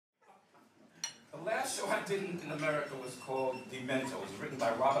That show I did in America was called Dementos. It was written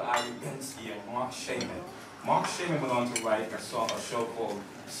by Robert I. Rubensky and Mark Shaman. Mark Shaman went on to write a show called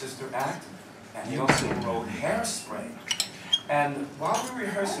Sister Act, and he also wrote Hairspray. And while we were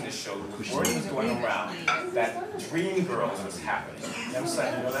rehearsing this show, the word was going around that Dream Girls was happening. You know what I'm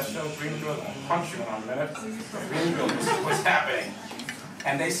saying? You know that show, Dream Girls? I'll punch you in a minute. Dream Girls was happening.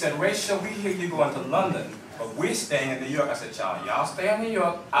 And they said, Rachel, we hear you going to London, but we're staying in New York. I said, child, y'all stay in New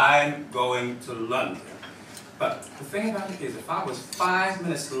York, I'm going to London. But the thing about it is, if I was 5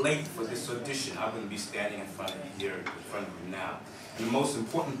 minutes late for this audition, I wouldn't be standing in front of you here, in front of you now. And the most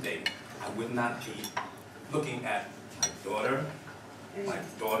important thing, I would not be looking at my daughter, and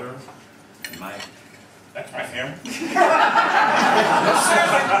my, that's my hair. The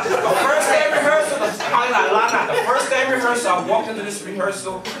first day of rehearsal, the first day of rehearsal, I walked into this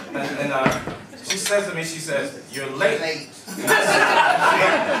rehearsal, and she says to me, she says, you're late.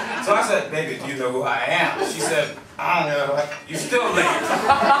 So I said, baby, do you know who I am? She said, I don't know, you're still late.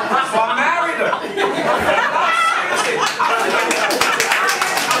 So I married her.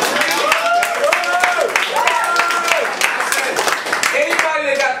 Anybody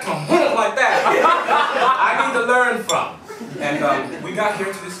that got like that, I need to learn from. And we got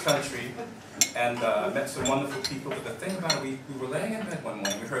here to this country and met some wonderful people. But the thing about it, we were laying in bed one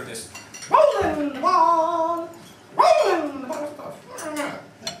morning, we heard this rolling wall, rolling wall.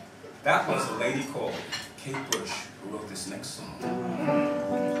 That was a lady called Kate Bush who wrote this next song.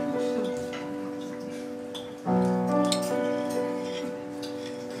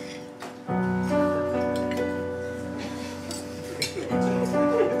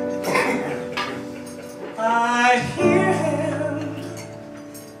 I hear him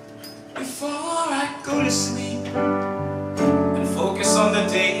before I go to sleep and focus on the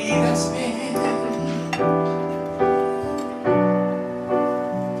day that's been.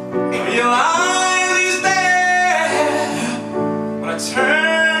 Realize he's there when I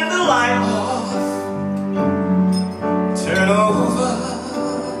turn the light off, turn over.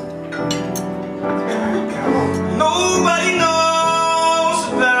 Nobody knows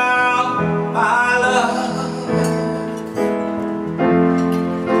about my love.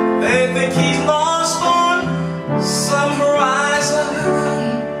 They think he's lost on some horizon,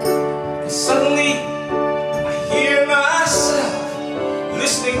 and suddenly I hear myself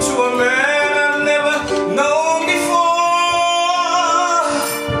listening to a